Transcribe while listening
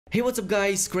Hey, what's up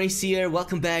guys, Khraze here,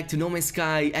 welcome back to No Man's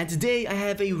Sky, and today I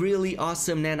have a really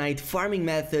awesome nanite farming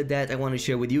method that I want to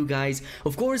share with you guys.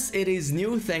 Of course, it is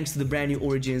new thanks to the brand new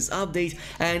Origins update,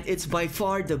 and it's by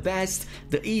far the best,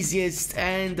 the easiest,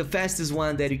 and the fastest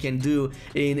one that you can do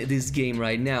in this game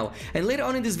right now. And later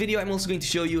on in this video, I'm also going to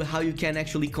show you how you can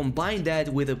actually combine that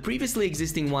with a previously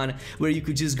existing one where you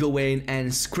could just go in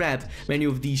and scrap many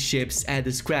of these ships at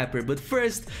the scrapper. But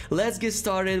first, let's get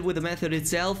started with the method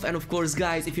itself, and of course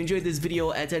guys, if you enjoyed this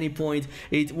video at any point,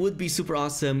 it would be super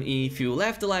awesome if you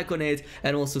left a like on it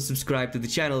and also subscribe to the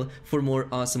channel for more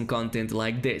awesome content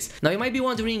like this. Now you might be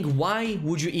wondering, why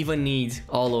would you even need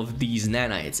all of these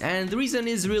nanites? And the reason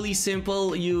is really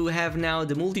simple. You have now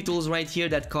the multi-tools right here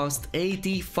that cost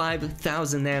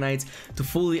 85,000 nanites to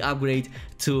fully upgrade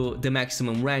to the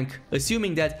maximum rank,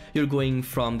 assuming that you're going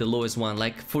from the lowest one.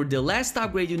 Like for the last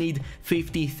upgrade you need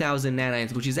 50,000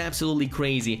 nanites, which is absolutely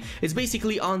crazy. It's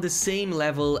basically on the same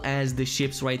level as the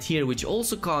ships right here, which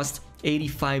also cost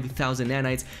 85,000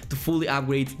 nanites to fully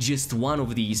upgrade just one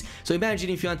of these. So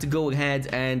imagine if you want to go ahead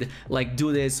and like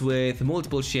do this with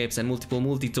multiple ships and multiple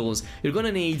multi-tools, you're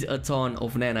gonna need a ton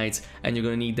of nanites and you're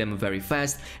gonna need them very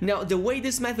fast. Now the way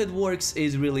this method works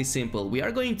is really simple. We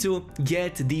are going to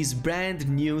get these brand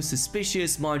new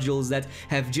suspicious modules that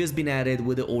have just been added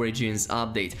with the Origins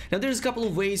update. Now there's a couple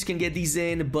of ways you can get these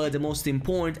in, but the most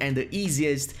important and the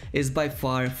easiest is by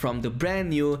far from the brand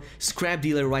new scrap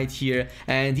dealer right here,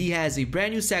 and he has a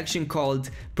brand new section called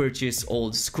Purchase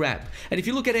Old Scrap. And if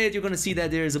you look at it, you're gonna see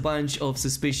that there's a bunch of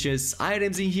suspicious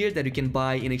items in here that you can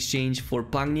buy in exchange for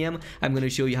Pagnium. I'm gonna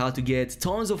show you how to get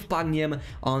tons of Pagnium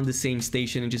on the same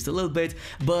station in just a little bit,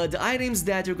 but the items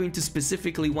that you're going to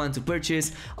specifically want to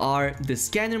purchase are the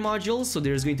scanner modules, so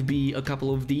there's going to be a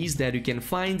couple of these that you can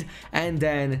find, and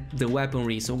then the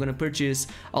weaponry. So we're gonna purchase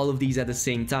all of these at the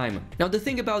same time. Now the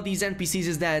thing about these NPCs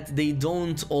is that they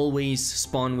don't always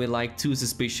spawn with like two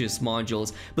suspicious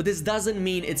modules, but this doesn't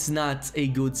mean it's not a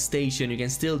good station. You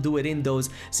can still do it in those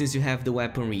since you have the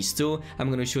weaponries too. I'm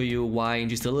gonna show you why in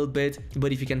just a little bit,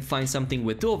 but if you can find something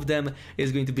with two of them,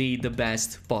 it's going to be the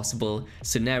best possible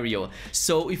scenario.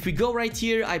 So if we go right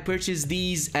here, I purchased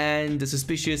these, and the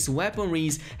suspicious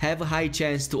weaponries have a high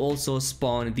chance to also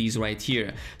spawn these right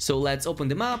here. So let's open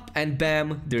them up, and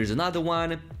bam, there's another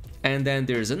one, and then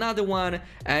there's another one,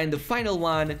 and the final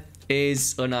one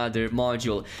is another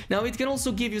module. Now it can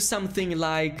also give you something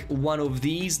like one of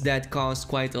these that costs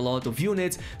quite a lot of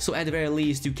units, so at the very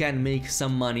least you can make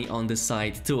some money on the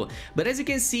side too. But as you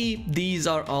can see, these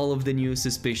are all of the new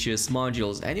suspicious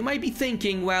modules, and you might be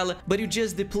thinking, well, but you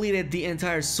just depleted the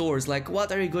entire source, like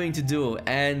what are you going to do?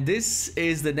 And this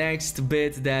is the next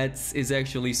bit that is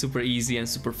actually super easy and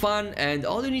super fun, and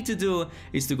all you need to do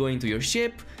is to go into your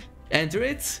ship, enter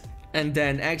it, and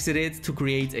then exit it to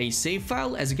create a save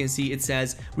file. As you can see, it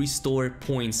says restore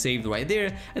point saved right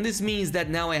there, and this means that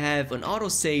now I have an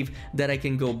autosave that I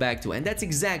can go back to, and that's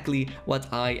exactly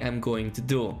what I am going to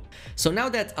do. So now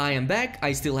that I am back,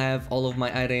 I still have all of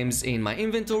my items in my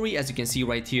inventory. As you can see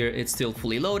right here, it's still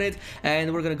fully loaded,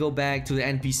 and we're gonna go back to the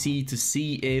NPC to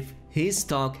see if his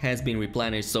stock has been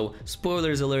replenished. So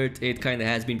spoilers alert, it kinda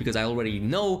has been, because I already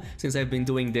know since I've been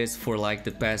doing this for like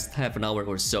the past half an hour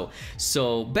or so.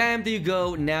 So bam, there you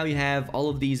go. Now you have all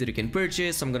of these that you can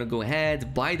purchase. So I'm gonna go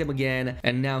ahead, buy them again,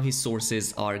 and now his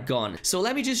sources are gone. So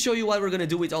let me just show you what we're gonna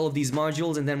do with all of these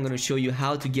modules, and then I'm gonna show you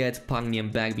how to get Pagnium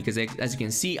back, because as you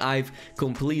can see, I've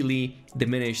completely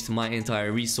diminished my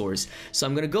entire resource. So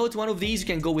I'm gonna go to one of these. You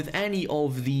can go with any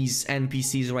of these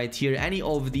NPCs right here. Any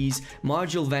of these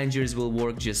module vendors will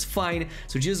work just fine.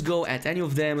 So just go at any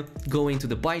of them, go into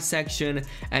the buy section,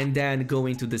 and then go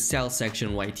into the sell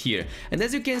section right here. And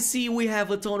as you can see, we have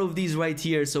a ton of these right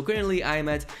here. So currently I'm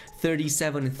at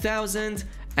 37,000,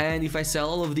 and if I sell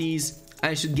all of these,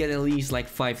 I should get at least like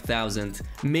 5,000,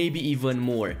 maybe even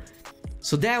more.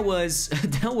 So that was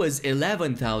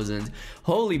 11,000.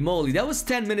 Holy moly, that was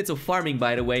 10 minutes of farming,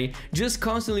 by the way, just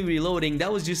constantly reloading.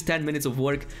 That was just 10 minutes of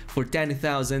work for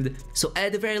 10,000. So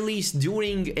at the very least,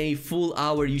 during a full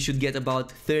hour, you should get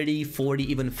about 30,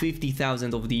 40, even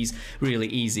 50,000 of these really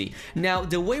easy. Now,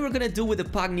 the way we're gonna do with the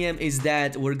Pagnium is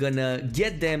that we're gonna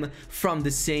get them from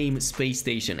the same space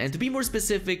station. And to be more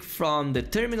specific, from the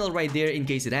terminal right there, in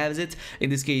case it has it. In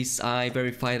this case, I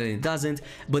verified that it doesn't.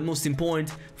 But most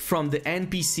important, from the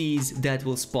NPCs that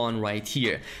will spawn right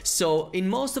here. So in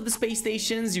most of the space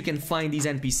stations you can find these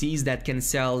NPCs that can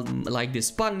sell like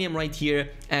this pugnium right here,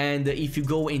 and if you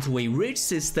go into a rich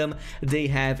system they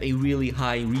have a really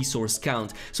high resource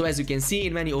count. So as you can see,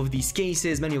 in many of these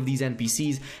cases, many of these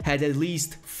NPCs had at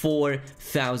least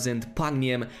 4,000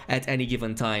 pugnium at any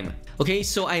given time. Okay,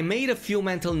 so I made a few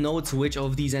mental notes which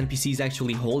of these NPCs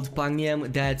actually hold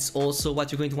pugnium. That's also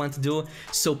what you're going to want to do.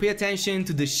 So pay attention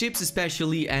to the ships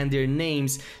especially and their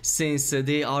names, since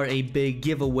they are a big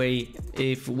giveaway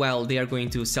if, well, they are going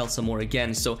to sell some more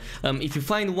again. So if you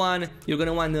find one, you're going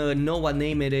to want to know what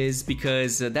name it is,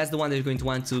 because that's the one that you're going to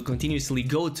want to continuously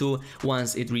go to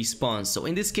once it respawns. So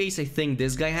in this case, I think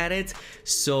this guy had it.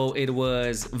 So it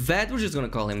was Vad, we're just going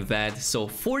to call him Vad. So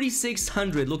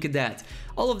 4,600, look at that.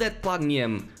 All of that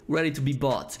pugnium ready to be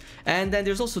bought. And then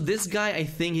there's also this guy, I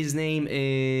think his name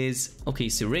is... okay,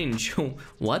 Syringe.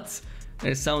 What?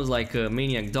 It sounds like a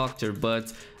maniac doctor,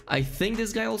 but I think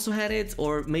this guy also had it,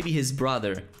 or maybe his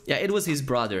brother. Yeah, it was his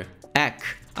brother. Ek.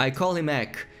 I call him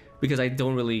Ek because I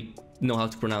don't really know how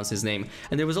to pronounce his name.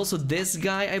 And there was also this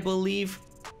guy, I believe.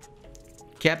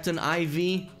 Captain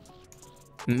Ivy.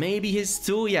 Maybe his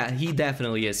too, yeah, he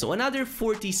definitely is. So another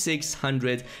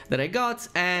 4,600 that I got,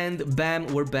 and bam,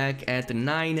 we're back at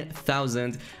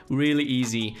 9,000. Really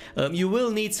easy. You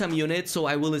will need some units, so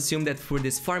I will assume that for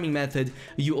this farming method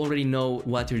you already know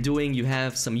what you're doing. You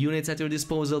have some units at your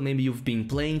disposal, maybe you've been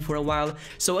playing for a while.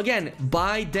 So again,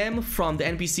 buy them from the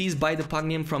NPCs, buy the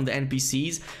pugnium from the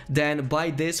NPCs, then buy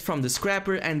this from the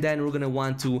scrapper, and then we're gonna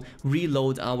want to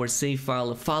reload our save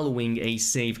file following a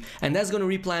save, and that's gonna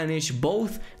replenish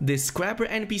both the scrapper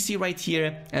NPC right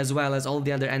here as well as all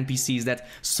the other NPCs that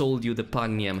sold you the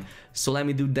pugnium. So let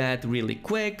me do that really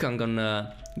quick. I'm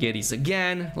gonna get these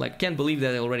again. Like, can't believe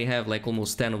that I already have like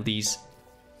almost 10 of these.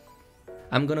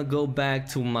 I'm gonna go back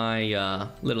to my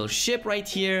little ship right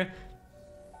here,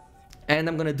 and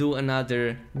I'm gonna do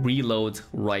another reload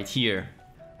right here.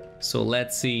 So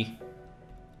let's see.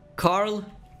 Carl,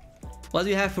 what do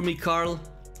you have for me, Carl?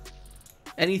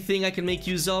 Anything I can make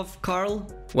use of, Carl?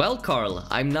 Well, Carl,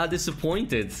 I'm not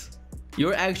disappointed.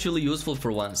 You're actually useful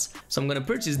for once. So I'm gonna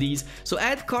purchase these. So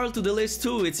add Carl to the list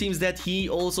too. It seems that he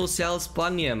also sells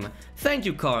pugnium. Thank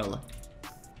you, Carl.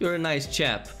 You're a nice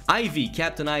chap. Ivy,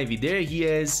 Captain Ivy, there he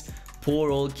is. Poor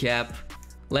old Cap.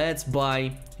 Let's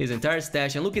buy his entire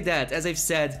stash, and look at that, as I've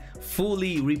said,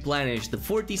 fully replenished. The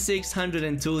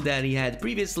 4,602 that he had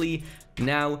previously,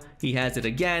 now he has it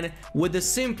again with the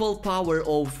simple power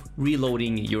of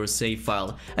reloading your save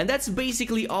file. And that's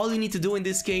basically all you need to do in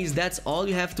this case. That's all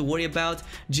you have to worry about.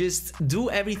 Just do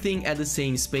everything at the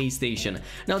same space station.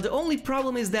 Now the only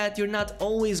problem is that you're not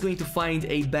always going to find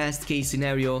a best case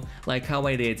scenario like how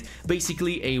I did.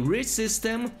 Basically a rich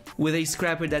system with a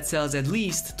scrapper that sells at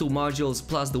least 2 modules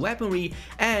plus the weaponry,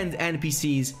 and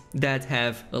NPCs that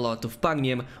have a lot of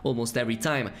pugnium almost every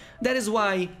time. That is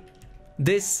why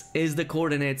this is the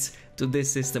coordinates to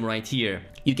this system right here.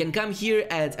 You can come here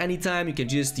at any time. You can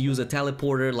just use a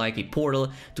teleporter like a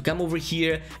portal to come over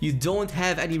here. You don't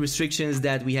have any restrictions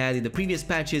that we had in the previous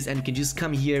patches, and you can just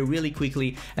come here really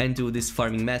quickly and do this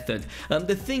farming method.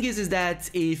 The thing is that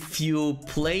if you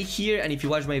play here and if you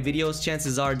watch my videos,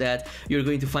 chances are that you're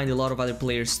going to find a lot of other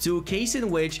players too. Case in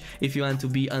which, if you want to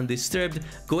be undisturbed,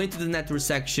 go into the network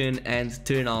section and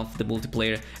turn off the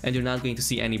multiplayer, and you're not going to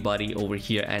see anybody over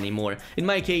here anymore. In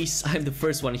my case, I'm the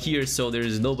first one here, so there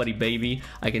is nobody, baby.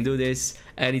 I can do this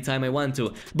anytime I want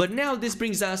to. But now this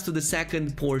brings us to the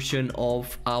second portion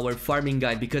of our farming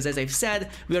guide, because as I've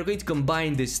said, we are going to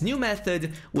combine this new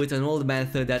method with an old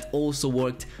method that also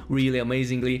worked really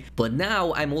amazingly. But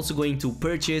now I'm also going to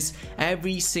purchase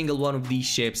every single one of these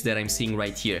ships that I'm seeing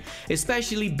right here,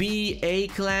 especially B, A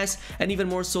class, and even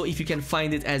more so if you can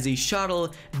find it as a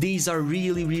shuttle. These are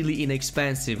really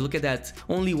inexpensive. Look at that,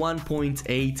 only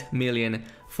 1.8 million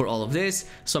for all of this,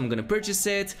 so I'm gonna purchase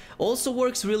it. Also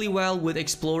works really well with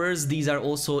explorers. These are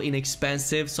also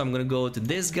inexpensive, so I'm gonna go to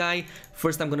this guy.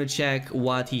 First I'm gonna check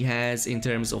what he has in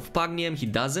terms of pugnium. He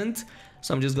doesn't,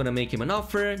 so I'm just gonna make him an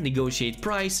offer, negotiate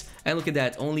price, and look at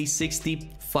that, only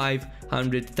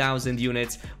 6,500,000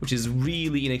 units, which is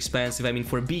really inexpensive. I mean,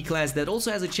 for B class, that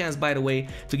also has a chance, by the way,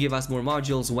 to give us more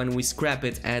modules when we scrap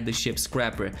it at the ship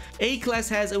scrapper. A class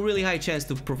has a really high chance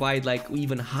to provide like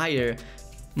even higher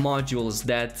modules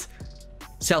that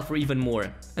sell for even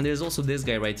more. And there's also this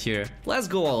guy right here. Let's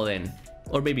go all in,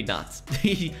 or maybe not.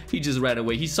 he just ran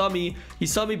away. He saw me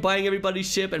buying everybody's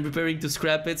ship and preparing to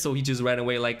scrap it, so he just ran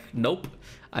away like, nope,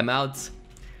 I'm out.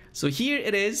 So here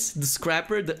it is, the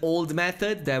scrapper, the old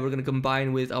method that we're gonna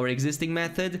combine with our existing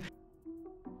method.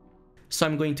 So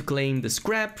I'm going to claim the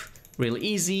scrap, real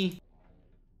easy.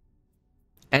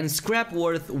 and scrap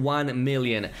worth 1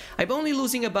 million. I'm only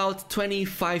losing about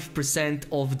 25%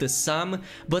 of the sum,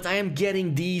 but I am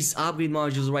getting these upgrade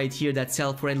modules right here that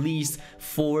sell for at least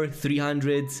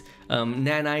 300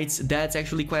 nanites. That's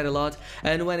actually quite a lot.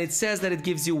 And when it says that it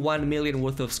gives you 1 million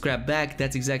worth of scrap back,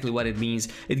 that's exactly what it means.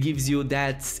 It gives you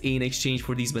that in exchange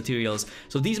for these materials.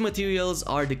 So these materials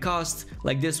are the cost,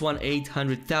 like this one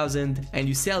 800,000, and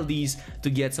you sell these to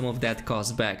get some of that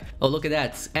cost back. Oh, look at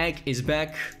that, Egg is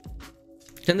back.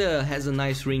 Kinda has a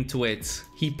nice ring to it.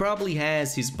 He probably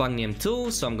has his Pugnium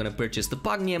too, so I'm gonna purchase the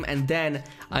Pugnium and then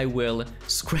I will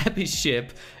scrap his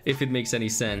ship if it makes any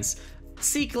sense.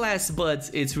 C-class, but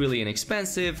it's really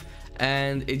inexpensive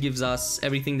and it gives us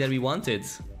everything that we wanted.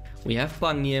 We have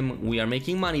Pugnium, we are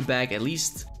making money back, at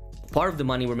least part of the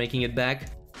money we're making it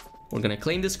back. We're gonna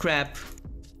claim the scrap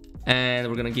and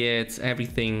we're gonna get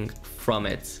everything from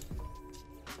it.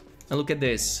 And look at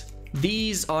this.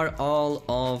 These are all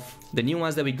of the new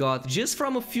ones that we got just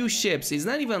from a few ships. It's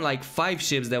not even like 5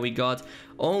 ships that we got,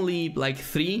 only like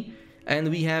 3, and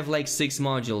we have like 6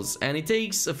 modules, and it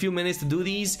takes a few minutes to do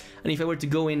these. And if I were to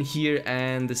go in here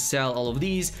and sell all of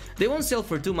these, they won't sell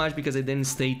for too much because I didn't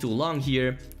stay too long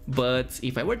here, but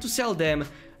if I were to sell them,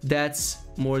 that's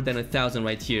more than 1,000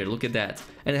 right here. Look at that.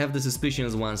 And I have the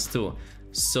suspicious ones too.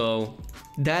 So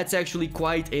that's actually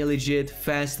quite a legit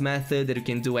fast method that you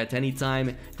can do at any time.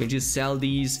 You can just sell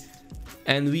these,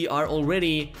 and we are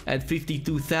already at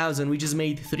 52,000. We just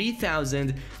made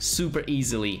 3,000 super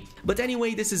easily. But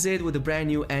anyway, this is it with the brand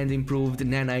new and improved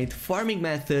nanite farming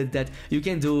method that you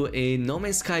can do in No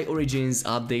Man's Sky Origins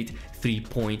update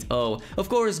 3.0. Of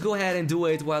course, go ahead and do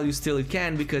it while you still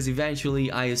can, because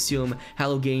eventually I assume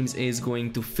Hello Games is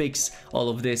going to fix all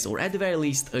of this, or at the very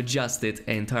least adjust it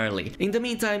entirely. In the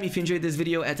meantime, if you enjoyed this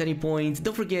video at any point,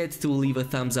 don't forget to leave a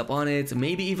thumbs up on it,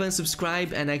 maybe even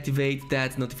subscribe and activate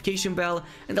that notification bell,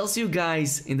 and I'll see you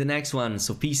guys in the next one,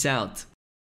 so peace out.